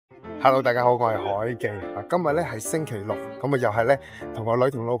Hello， 大家好，我係海記。今日咧係星期六，咁啊又係咧同個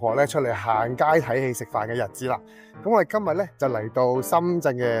女同老婆咧出嚟行街睇戲食飯嘅日子啦。咁我哋今日咧就嚟到深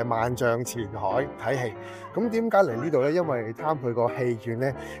圳嘅萬象前海睇戲。咁點解嚟呢度咧？因為貪佢個戲院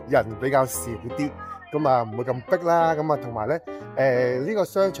咧人比較少啲，咁啊唔會咁逼啦。咁啊同埋咧呢個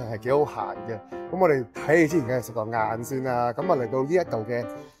商場係幾好行嘅。咁我哋睇戲之前梗係食個晏先啦。咁啊嚟到呢一度嘅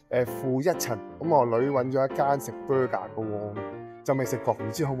負一層，咁我女揾咗一間食 burger 嘅喎。就未食過，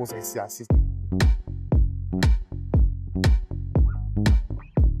唔知好唔好食，試下先。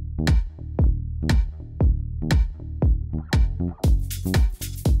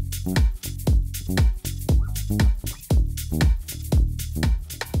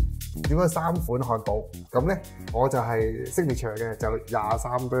點解3款漢堡？咁咧我就係signature嘅，就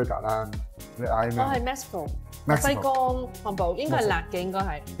23 burger 啦。你嗌咩？我係 Mexico 西江漢堡，應該係辣嘅，應該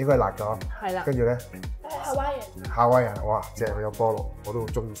係辣咗。係啦。跟住咧。夏威人，哇，正有菠蘿，我都好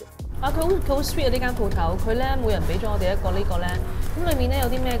中意食。啊，佢好 sweet 啊！呢間鋪頭，佢咧每人俾咗我哋一個呢個咧，咁裏面咧有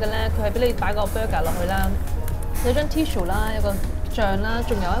啲咩嘅咧？佢係俾你擺個 burger 落去啦，有張 tissue 啦，有個醬啦，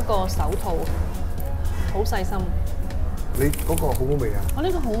仲有一個手套，好細心。你嗰個好好味啊！我呢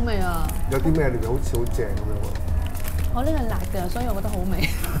個好味啊！有啲咩裏面好似好正咁樣喎？我呢個係辣嘅，所以我覺得好味。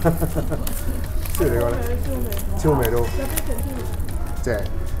即係你講咧，超味都正。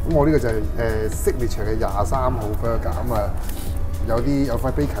咁我呢個就係signature 嘅23號 burger， 咁啊有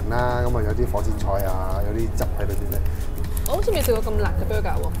塊 bacon 啦，咁啊有啲火箭菜啊，有啲汁喺裏邊咧。我好似未食過咁辣嘅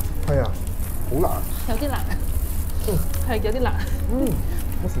burger 喎。係啊，好辣。有啲辣。係有啲辣。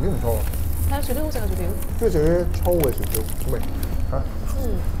個薯條唔錯。係啊，薯條好食啊，薯條。中意食啲粗嘅薯條，好味嚇。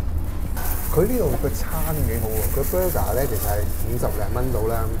佢呢度個餐幾好喎，佢 burger 咧其實係50零蚊到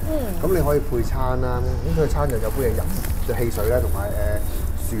啦。咁你可以配餐啦，咁佢餐就有杯嘢飲，就汽水啦，同埋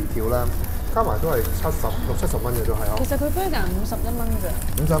薯條啦，加埋都係60-70蚊嘅都係哦。其實佢 burger 51蚊咋。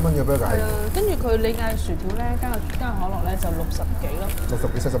51蚊嘅 burger 係。跟住佢你嗌薯條咧，加可樂咧就60幾咯。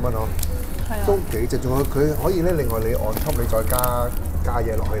60幾70蚊哦。係啊。都幾正，仲有佢可以咧，另外你按top你再加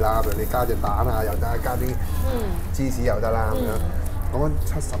嘢落去啦，譬如你加隻蛋啊又得，加啲芝士又得啦咁樣。講緊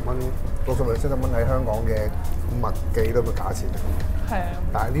70蚊，60零70蚊喺香港嘅麥記都咁嘅價錢。係啊。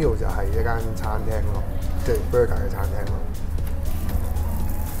但係呢度就係一間餐廳咯，即係 burger 嘅餐廳咯。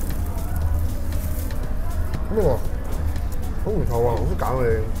咁喎，好唔錯喎，好識搞你。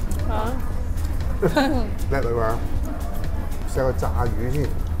嚇！叻女話，食個炸魚先。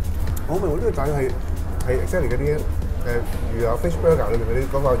好味喎！呢個炸魚係exactly嗰啲魚柳 fish burger 裏邊嗰啲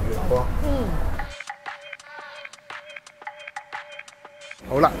嗰個魚柳咯。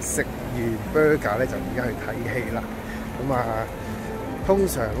好啦，食完 burger 咧就而家去睇戲啦。咁啊，通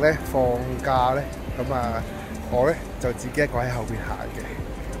常咧放假咧，咁啊我咧就自己一個喺後邊行嘅，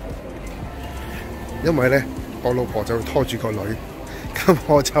因為咧我老婆就拖住個女，咁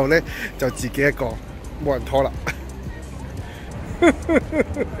我就咧就自己一個冇人拖啦。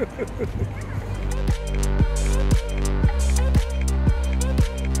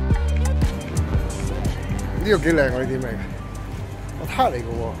呢個幾靚喎！呢啲咩？我撻嚟嘅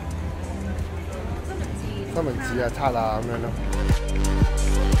喎，三文治啊，撻啊咁樣咯。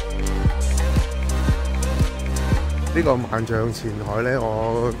呢個萬象前海咧，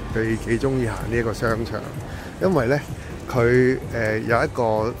我哋幾中意行呢一個商場，因為咧佢有一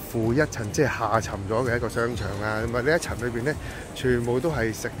個負一層，即係下沉咗嘅一個商場啊。咁啊呢一層裏邊咧，全部都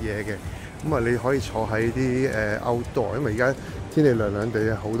係食嘢嘅。咁啊你可以坐喺啲outdoor，因為而家天氣涼涼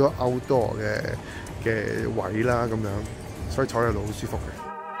地啊，好多 outdoor 嘅位啦咁樣。所以坐喺度好舒服嘅。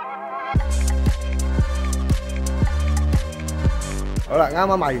好啦，啱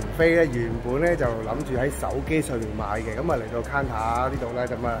啱買完飛咧，原本咧就諗住喺手機上面買嘅，咁啊嚟到 counter 呢度咧，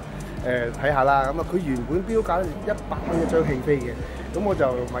咁啊睇下啦。咁啊佢原本標價100蚊一張戲飛嘅，咁我就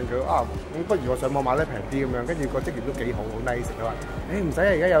問佢啊，咁不如我上網買咧平啲咁樣。跟住個職員都幾好，好 nice，佢話唔使啊，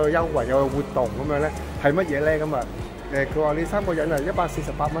而家有個優惠，有個活動咁樣咧，係乜嘢咧？咁啊佢話你3個人啊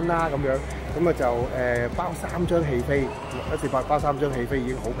148蚊啦咁樣。咁啊就包3張戲飛，148包3張戲飛已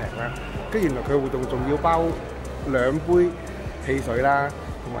經好平啦。跟住原來佢活動仲要包2杯汽水啦，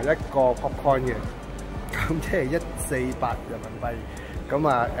同埋1個 popcorn 嘅，咁即係148人民幣。咁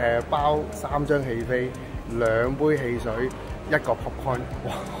啊包3張戲飛，2杯汽水，1個 popcorn，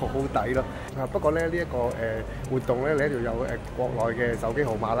 哇，好抵咯！不過咧呢一個活動咧，你一定要有國內嘅手機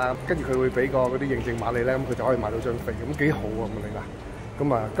號碼啦，跟住佢會俾個嗰啲認證碼你咧，咁佢就可以買到張飛，咁幾好喎！咁你啦。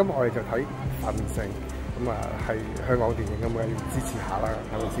咁啊，今日我哋就睇《墳城》，咁啊係香港電影咁啊，要支持下啦，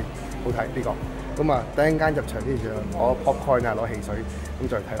係咪先？好睇呢個。咁啊，第一間入場之前攞 popcorn 啊，攞汽水，咁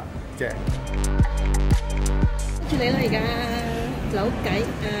再睇啦，正。住你啦而家，扭計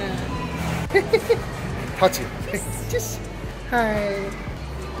啊！touch，係。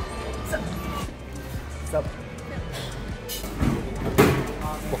濕。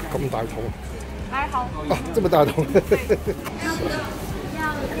哇，咁大桶！還好。啊，這麼大桶。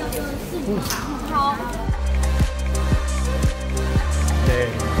好。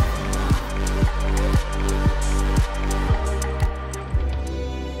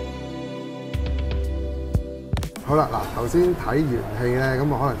好啦，嗱頭先睇完戲咧，咁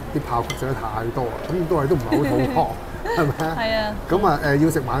啊可能啲爆谷食得太多，咁都係都唔係好肚餓，係咪啊？係啊。咁啊要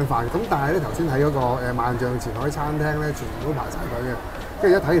食晚飯，咁但係咧頭先喺嗰個萬象前海餐廳咧，全部都排晒隊嘅。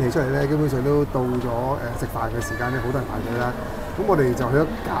跟住一睇完戲出嚟咧，基本上都到咗食飯嘅時間咧，好多人排隊啦。咁我哋就去咗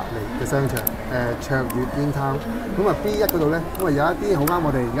隔離嘅商場卓越煙湯。咁啊 B1嗰度咧，因為有一啲好啱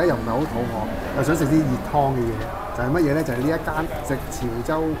我哋，而家又唔係好肚餓，又想食啲熱湯嘅嘢。就係乜嘢咧？就係呢一間食潮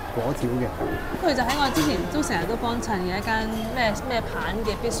州粿條嘅。佢就喺我之前都成日都幫襯嘅一間咩盤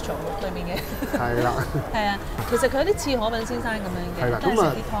嘅 bistro 裏面嘅。係啦。係啊，其實佢有啲似河粉先生咁樣嘅，都係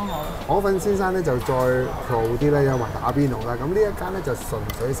食啲湯河。河粉先生咧就再 pro 啲咧，有埋打邊爐啦。咁呢一間咧就純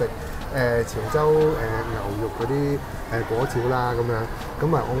粹食潮州牛肉嗰啲粿條啦咁樣。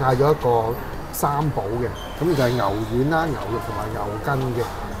咁啊，我嗌咗一個三寶嘅，咁就係牛丸啦、牛肉同埋牛筋嘅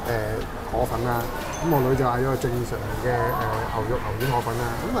河粉啦。咁我女就嗌咗個正常嘅牛肉牛丸河粉啦。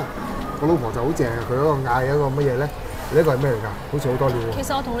咁啊，我老婆就好正啊！佢嗰個嗌一個乜嘢咧？呢個係咩嚟㗎？好似好多料喎。其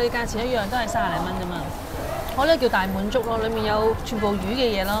實我同你價錢一樣，都係30零蚊啫嘛。我呢個叫大滿足咯，裡面有全部魚嘅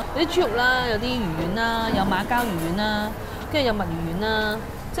嘢咯，有啲豬肉啦，有啲魚丸啦，有馬膠魚丸啦，跟住有墨魚丸啦，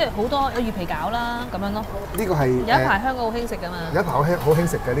即係好多有魚皮餃啦咁樣咯。呢個係有一排香港好興食㗎嘛。有一排好興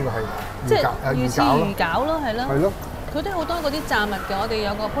食嘅呢個係即係魚翅魚餃咯，係咯。係咯。佢都好多嗰啲炸物嘅，我哋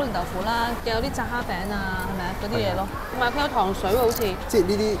有個普寧豆腐啦，又有啲炸蝦餅啊，係咪啊？嗰啲嘢咯，同埋佢有糖水喎，好似。即係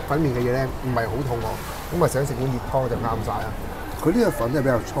呢啲粉麵嘅嘢咧，唔係好肚餓，咁啊想食碗熱湯就啱晒啊！佢呢個粉係比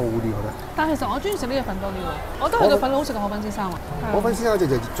較粗啲，我覺得。但係其實我中意食呢個粉多啲喎，我覺得佢個粉好食過河粉先生喎。河粉先生嗰隻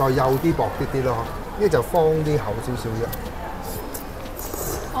就再幼啲薄啲啲咯，呢就方啲厚少少嘅。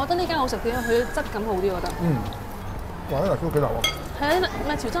我覺得呢間好食啲，佢質感好啲，我覺得。哇！呢個都幾流喎。係啊，唔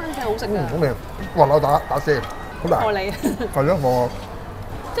係潮州粉係好食㗎。好味。哇！攞打先。好難。過你。係咯，我。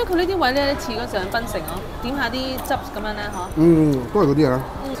即係佢呢啲位咧，似嗰上檳城咯，點下啲汁咁樣咧，嗬。都係嗰啲啊。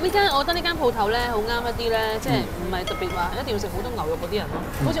呢間我覺得呢間鋪頭咧，好啱一啲咧，即係唔係特別話一定要食好多牛肉嗰啲人咯。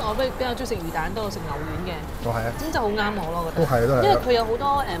好似我比較中意食魚蛋多過食牛丸嘅。係啊。咁就好啱我咯，我覺得。都係都係。因為佢有好多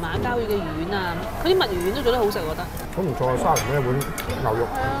馬膠魚嘅魚丸啊，佢啲墨魚丸都做得好食，我覺得。咁唔錯，30蚊一碗牛肉。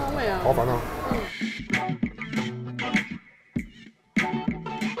係啊，好味啊。河粉啊。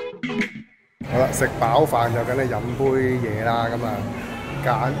好啦，食飽飯就梗係飲杯嘢啦，咁啊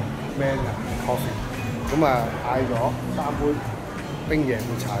揀 Manner Coffee， 咁啊嗌咗3杯冰椰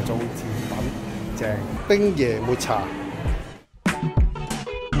抹茶做甜品，正冰椰抹茶。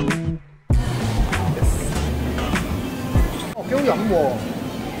哦，幾好飲喎，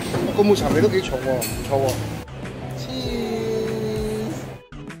個抹茶味都幾重喎，唔錯喎。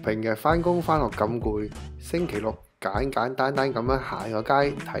平日返工返學咁攰，星期六簡簡單單咁樣行個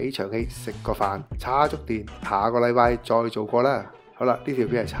街睇場戲食個飯，叉足電，下個禮拜再做過啦。好啦，呢條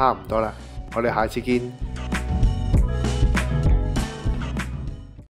片係差唔多啦，我哋下次見。